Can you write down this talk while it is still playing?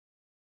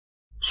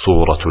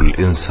سورة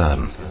الإنسان.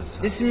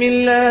 بسم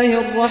الله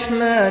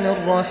الرحمن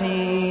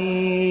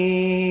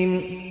الرحيم.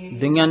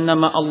 Dengan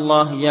nama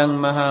Allah yang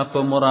Maha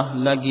Pemurah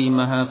lagi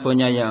Maha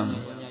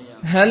Penyayang.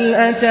 هل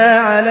أتى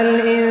على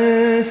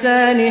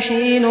الإنسان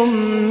حين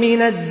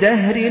من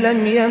الدهر لم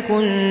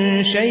يكن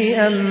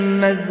شيئا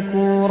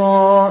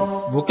مذكورا.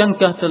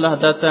 Bukankah telah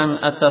datang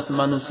atas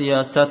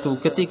manusia satu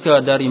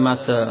ketika dari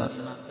masa,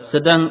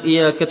 sedang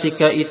ia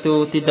ketika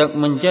itu tidak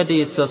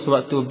menjadi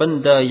sesuatu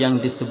benda yang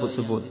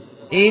disebut-sebut.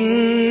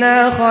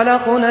 إنا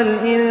خلقنا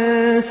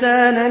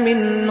الإنسان من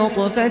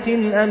نطفة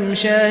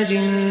أمشاج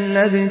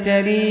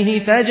نبتليه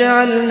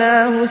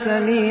فجعلناه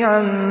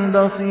سميعا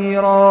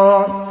بصيرا.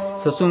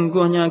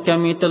 Sesungguhnya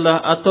kami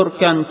telah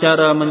aturkan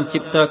cara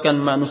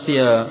menciptakan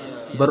manusia,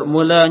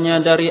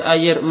 bermulanya dari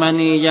air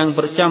mani yang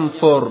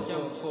bercampur,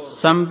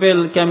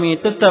 sambil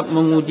kami tetap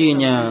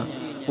mengujinya.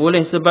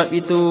 Oleh sebab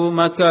itu,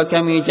 maka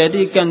kami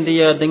jadikan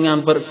dia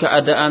dengan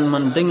berkeadaan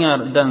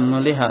mendengar dan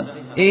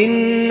melihat.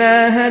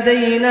 إنا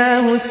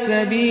هديناه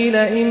السبيل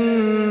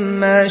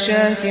إما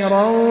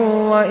شاكرا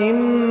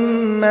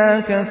وإما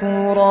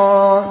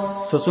كفورا.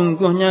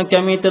 Sesungguhnya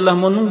kami telah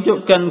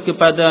menunjukkan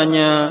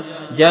kepadanya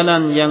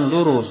jalan yang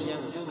lurus.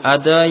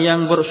 Ada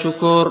yang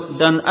bersyukur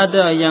dan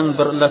ada yang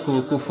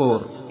berlaku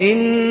kufur.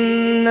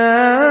 إنا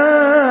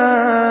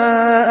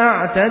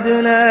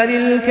أعتدنا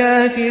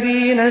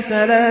للكافرين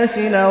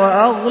سلاسل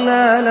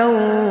وأغلالا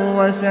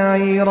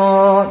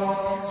وسعيرا.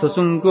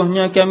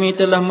 Sesungguhnya kami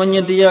telah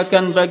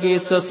menyediakan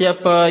bagi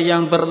sesiapa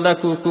yang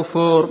berlaku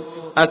kufur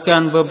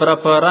akan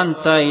beberapa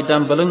rantai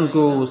dan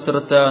belenggu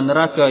serta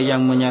neraka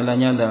yang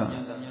menyala-nyala.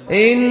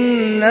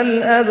 Innal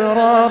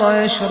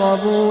abrara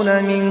yashrabuna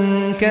min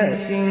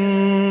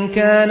ka'sin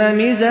kana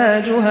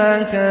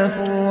mizajuha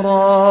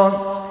kafura.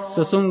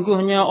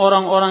 Sesungguhnya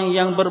orang-orang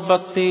yang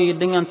berbakti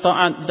dengan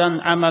taat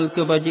dan amal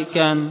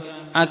kebajikan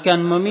akan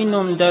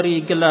meminum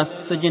dari gelas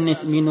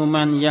sejenis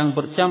minuman yang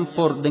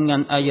bercampur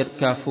dengan air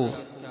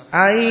kafur.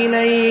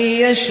 عينا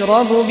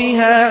يشرب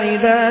بها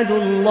عباد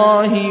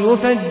الله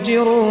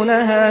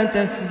يفجرونها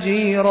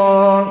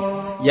تفجيرا.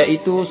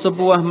 Yaitu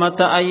sebuah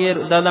mata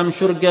air dalam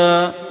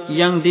syurga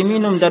yang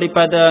diminum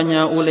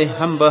daripadanya oleh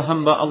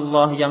hamba-hamba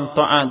Allah yang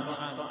taat,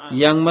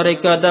 yang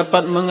mereka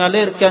dapat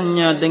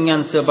mengalirkannya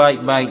dengan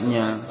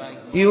sebaik-baiknya.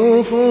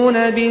 يوفون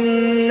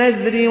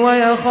بالنذر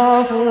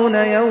ويخافون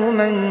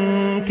يوما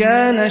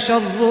كان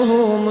شره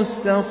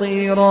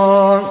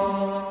مستطيرا.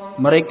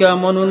 Mereka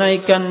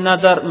menunaikan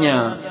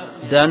nadarnya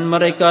dan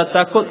mereka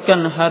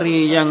takutkan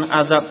hari yang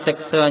azab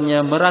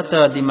seksanya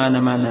merata di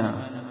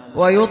mana-mana.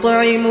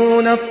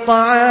 وَيُطْعِمُونَ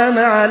الطَّعَامَ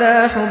عَلَى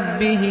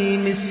حُبِّهِ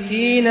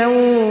مِسْكِينًا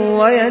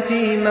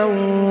وَيَتِيمًا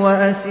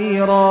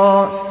وَأَسِيرًا.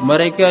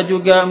 Mereka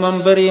juga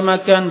memberi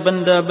makan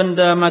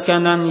benda-benda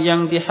makanan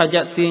yang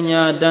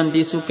dihajatinya dan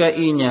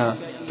disukainya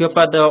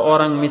kepada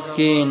orang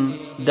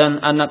miskin dan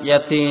anak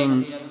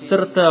yatim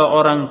serta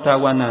orang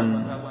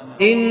tawanan.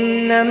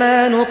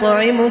 إنما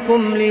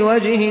نطعمكم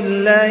لوجه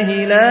الله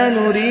لا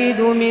نريد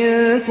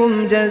منكم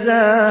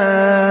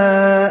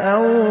جزاء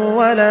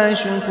ولا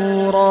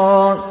شكورا.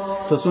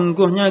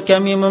 Sesungguhnya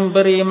kami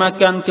memberi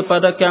makan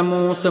kepada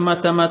kamu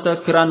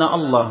semata-mata kerana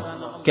Allah.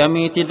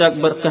 Kami tidak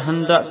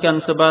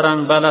berkehendakkan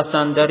sebarang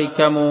balasan dari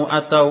kamu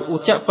atau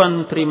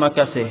ucapan terima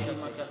kasih.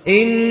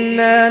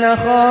 إنا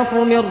نخاف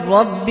من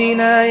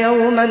ربنا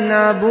يوما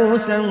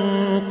عبوسا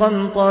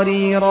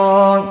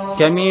قمطريرا.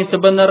 Kami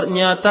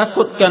sebenarnya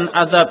takutkan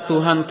azab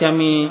Tuhan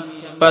kami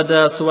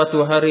pada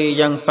suatu hari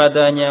yang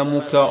padanya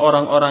muka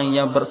orang-orang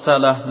yang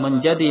bersalah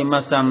menjadi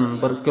masam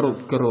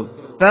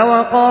berkerut-kerut.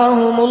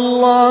 فوقاهم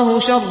الله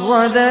شر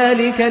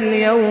ذلك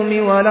اليوم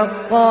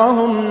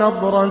ولقاهم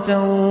نضرة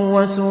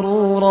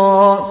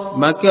وسرورا.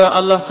 Maka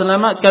Allah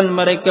selamatkan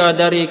mereka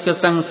dari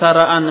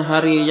kesengsaraan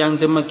hari yang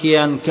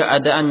demikian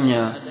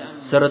keadaannya,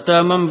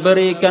 serta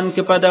memberikan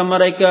kepada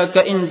mereka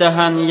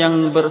keindahan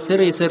yang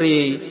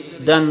berseri-seri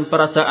dan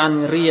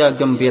perasaan ria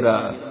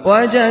gembira.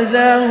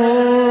 وجزاهم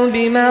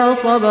بما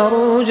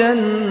صبروا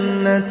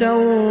جنة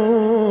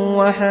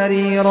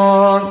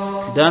وحريرا.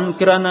 Dan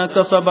kerana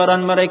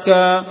kesabaran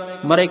mereka,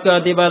 mereka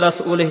dibalas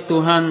oleh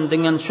Tuhan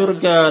dengan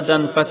syurga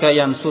dan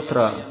pakaian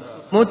sutra.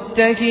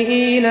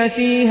 متكئين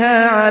فيها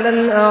على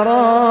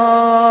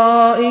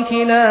الأرائك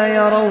لا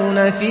يرون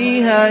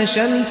فيها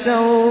شمسا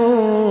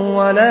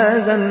ولا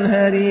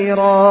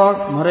زمهريرا.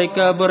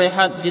 Mereka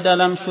berehat di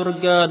dalam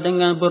syurga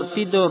dengan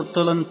bertidur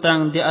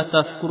telentang di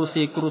atas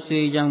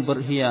kursi-kursi yang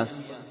berhias.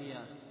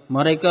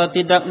 Mereka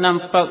tidak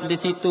nampak di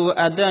situ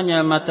adanya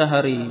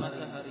matahari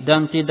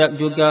dan tidak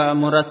juga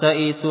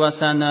merasai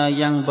suasana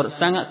yang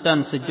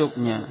bersangatan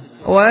sejuknya.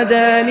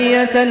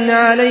 وَدَانِيَةً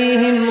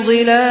عَلَيْهِمْ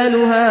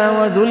ظِلَالُهَا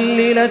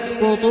وَذُلِّلَتْ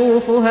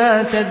قُطُوفُهَا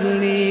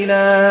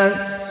تَذْلِيلًا.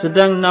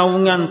 Sedang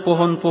naungan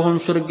pohon-pohon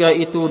syurga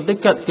itu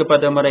dekat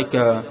kepada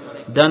mereka,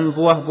 dan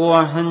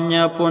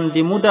buah-buahannya pun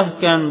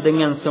dimudahkan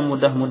dengan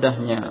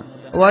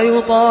semudah-mudahnya.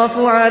 وَيُطَافُ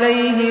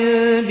عَلَيْهِمْ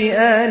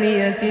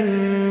بِآنِيَةٍ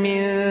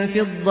مِّن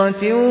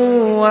فِضَّةٍ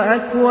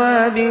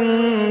وَأَكْوَابٍ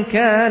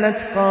كَانَتْ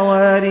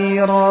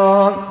قَوَارِيرَا.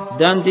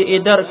 Dan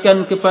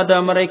diedarkan kepada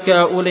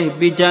mereka oleh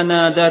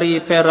bijana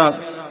dari perak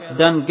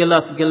dan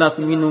gelas-gelas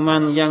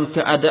minuman yang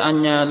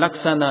keadaannya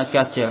laksana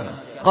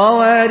kaca.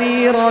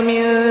 قوارير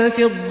من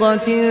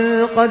فضة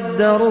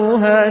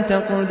قدروها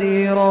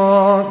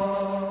تقديرا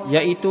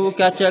Yaitu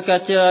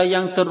kaca-kaca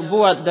yang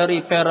terbuat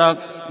dari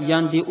perak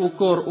yang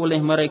diukur oleh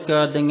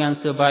mereka dengan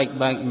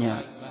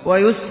sebaik-baiknya.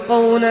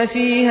 ويسقون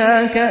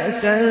فيها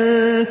كأسا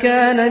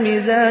كان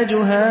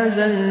مزاجها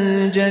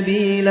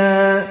زنجبيلا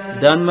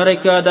Dan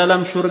mereka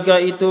dalam syurga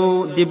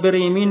itu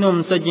diberi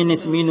minum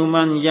sejenis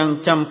minuman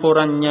yang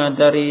campurannya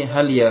dari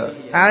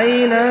halia.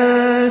 عينا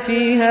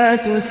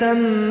فيها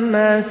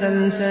تسمى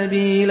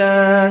سلسبيلا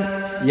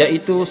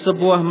Yaitu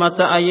sebuah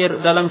mata air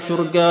dalam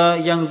syurga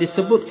yang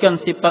disebutkan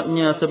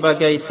sifatnya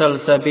sebagai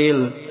salsabil,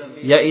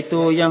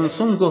 yaitu yang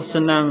sungguh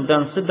senang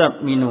dan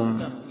sedap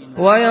minum.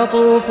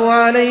 ويطوف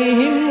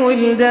عليهم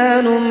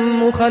ولدان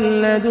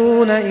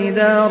مخلدون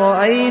إذا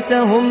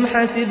رأيتهم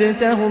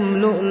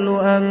حسبتهم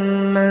لؤلؤا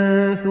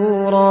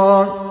منثورا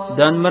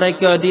Dan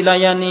mereka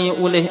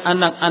dilayani oleh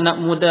anak-anak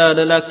muda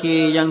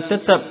lelaki yang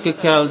tetap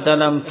kekal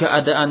dalam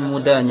keadaan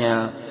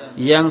mudanya,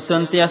 yang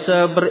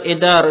sentiasa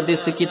beredar di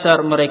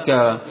sekitar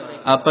mereka.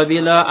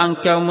 Apabila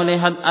engkau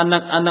melihat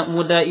anak-anak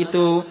muda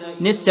itu,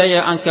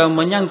 niscaya engkau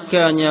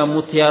menyangkanya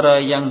mutiara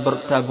yang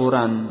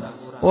bertaburan.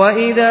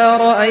 وَإِذَا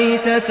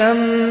رَأَيْتَ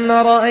ثَمَّ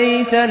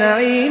رَأَيْتَ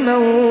نَعِيمًا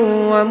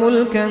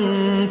وَمُلْكًا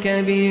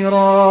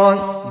كَبِيرًا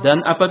Dan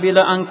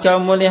apabila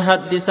engkau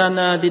melihat di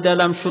sana di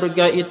dalam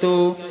syurga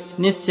itu,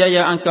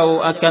 niscaya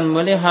engkau akan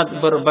melihat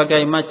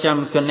berbagai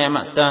macam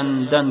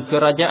kenikmatan dan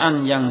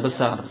kerajaan yang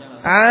besar.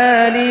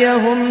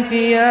 عَالِيَهُمْ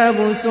ثِيَابُ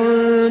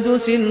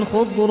سُنْدُسٍ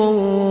خُضْرٌ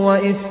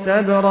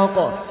وَإِسْتَبْرَقٌ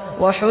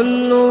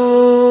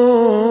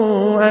وَحُلُّوا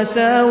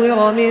أَسَاوِرَ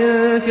مِنْ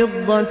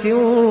فِضَّةٍ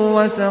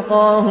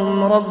وَسَقَاهُمْ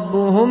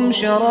رَبُّهُمْ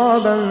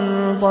شَرَابًا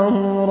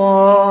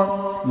طَهُورًا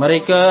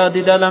Mereka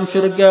di dalam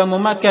syurga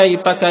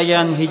memakai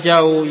pakaian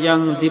hijau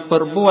yang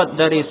diperbuat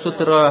dari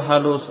sutera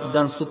halus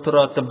dan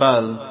sutera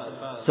tebal,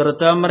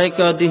 serta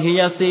mereka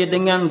dihiasi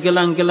dengan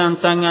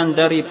gelang-gelang tangan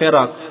dari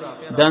perak,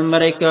 dan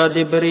mereka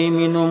diberi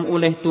minum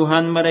oleh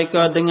Tuhan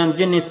mereka dengan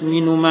jenis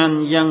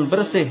minuman yang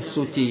bersih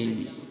suci.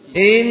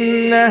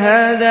 إِنَّ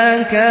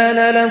هَذَا كَانَ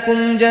لَكُمْ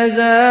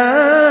جَزَاءً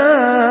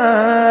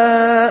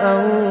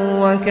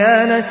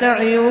وَكَانَ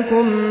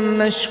سَعْيُكُمْ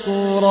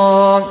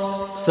مَشْكُورًا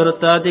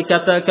Serta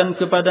dikatakan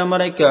kepada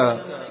mereka,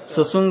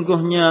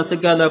 sesungguhnya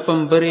segala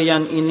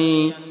pemberian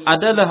ini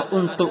adalah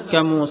untuk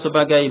kamu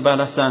sebagai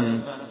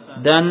balasan,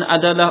 dan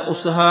adalah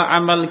usaha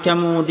amal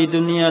kamu di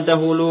dunia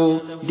dahulu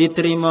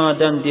diterima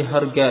dan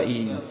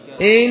dihargai.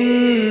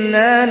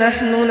 إِنَّا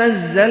نَحْنُ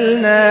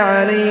نَزَّلْنَا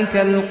عَلَيْكَ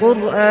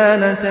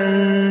الْقُرْآنَ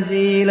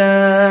تَنزِيلًا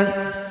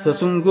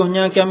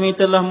Sesungguhnya kami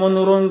telah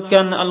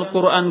menurunkan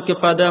Al-Quran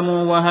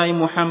kepadamu, wahai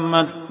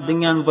Muhammad,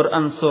 dengan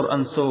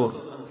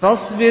beransur-ansur.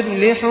 فاصبر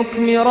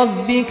لحكم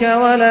ربك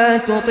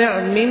ولا تطع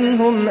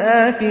منهم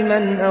آثما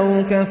أو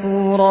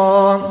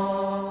كفورا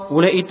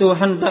Oleh itu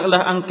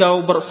hendaklah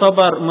engkau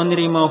bersabar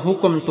menerima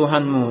hukum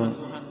Tuhanmu,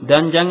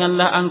 dan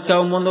janganlah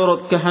engkau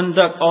menurut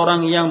kehendak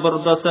orang yang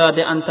berdosa di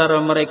antara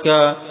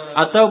mereka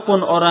ataupun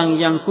orang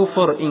yang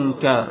kufur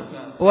ingkar.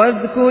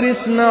 واذكر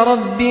اسم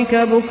ربك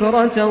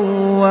بكرة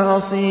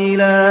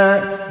وأصيلا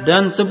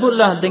Dan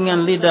sebutlah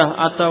dengan lidah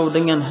atau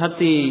dengan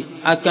hati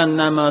akan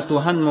nama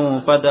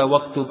Tuhanmu pada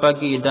waktu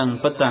pagi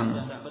dan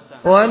petang.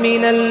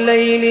 ومن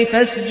الليل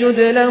فاسجد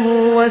له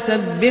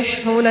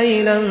وسبحه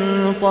ليلا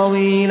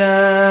طويلا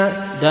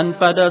Dan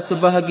pada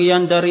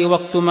sebahagian dari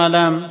waktu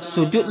malam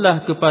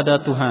sujudlah kepada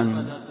Tuhan,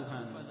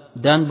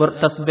 dan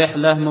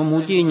bertasbihlah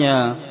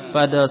memujinya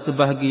pada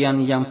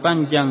sebahagian yang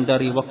panjang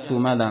dari waktu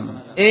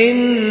malam.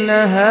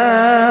 Inna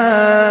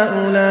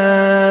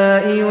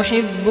haula'i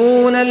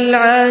yuhibbuna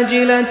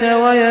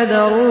al-'ajilata wa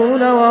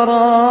yadharuna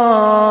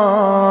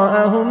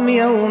wara'ahum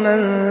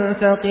yawman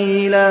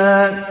thaqila.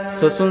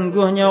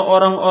 Sesungguhnya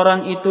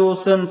orang-orang itu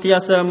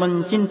sentiasa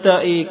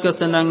mencintai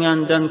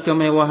kesenangan dan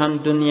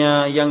kemewahan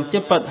dunia yang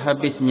cepat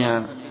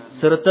habisnya,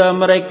 serta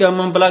mereka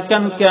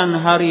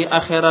membelakangkan hari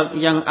akhirat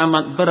yang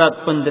amat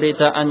berat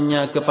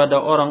penderitaannya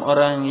kepada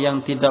orang-orang yang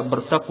tidak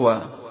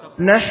bertakwa.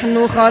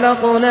 Nahnu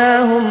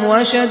khalaqnahum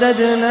wa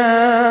shaddadna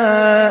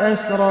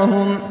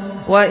asrahum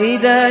wa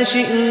idza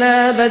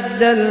syi'na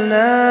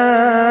baddalna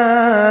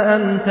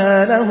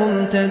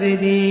amthalahum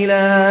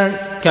tabdila.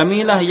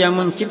 Kamilah yang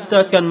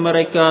menciptakan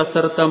mereka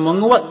serta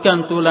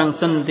menguatkan tulang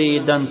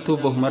sendi dan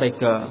tubuh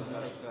mereka.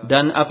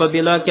 Dan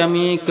apabila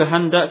kami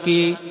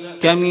kehendaki,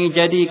 kami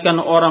jadikan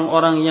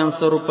orang-orang yang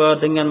serupa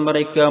dengan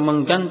mereka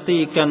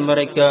menggantikan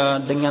mereka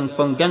dengan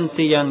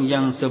penggantian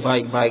yang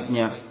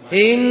sebaik-baiknya.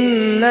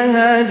 Inna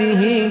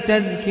hadhihi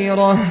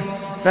tadhkirah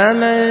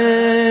faman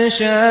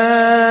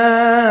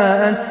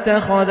syaa'a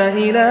attakhadha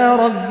ila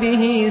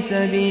rabbih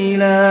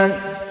sabila.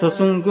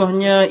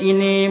 Sesungguhnya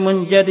ini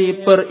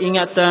menjadi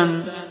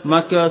peringatan,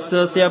 maka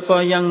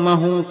sesiapa yang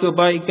mahu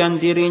kebaikan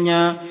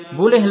dirinya,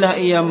 bolehlah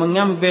ia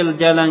mengambil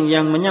jalan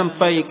yang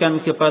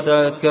menyampaikan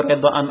kepada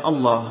keredaan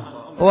Allah.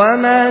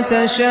 وَمَا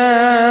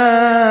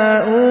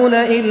تَشَاءُونَ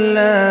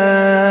إِلَّا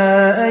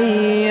أَن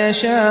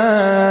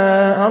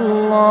يَشَاءَ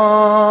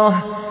اللَّهُ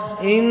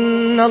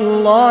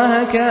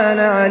Innallaha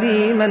kana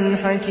aliman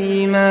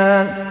hakima.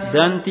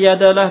 Dan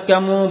tiadalah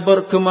kamu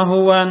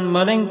berkemahuan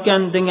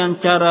melainkan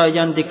dengan cara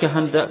yang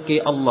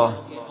dikehendaki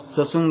Allah.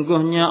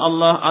 Sesungguhnya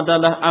Allah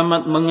adalah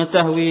amat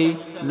mengetahui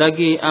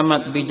lagi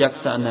amat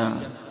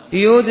bijaksana.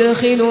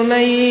 Yudkhilu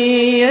man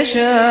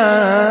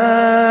yasha'u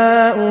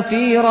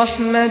fi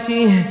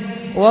rahmatihi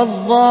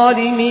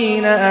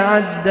wadh-dhalimin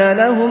a'adda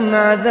lahum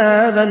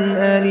 'adzaban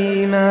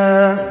alima.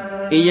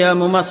 Ia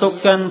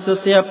memasukkan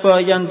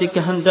sesiapa yang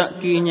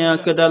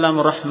dikehendakinya ke dalam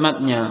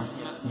rahmatnya,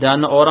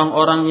 dan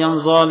orang-orang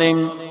yang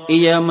zalim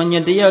ia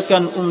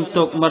menyediakan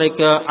untuk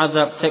mereka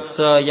azab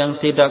seksa yang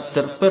tidak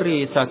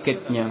terperi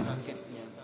sakitnya.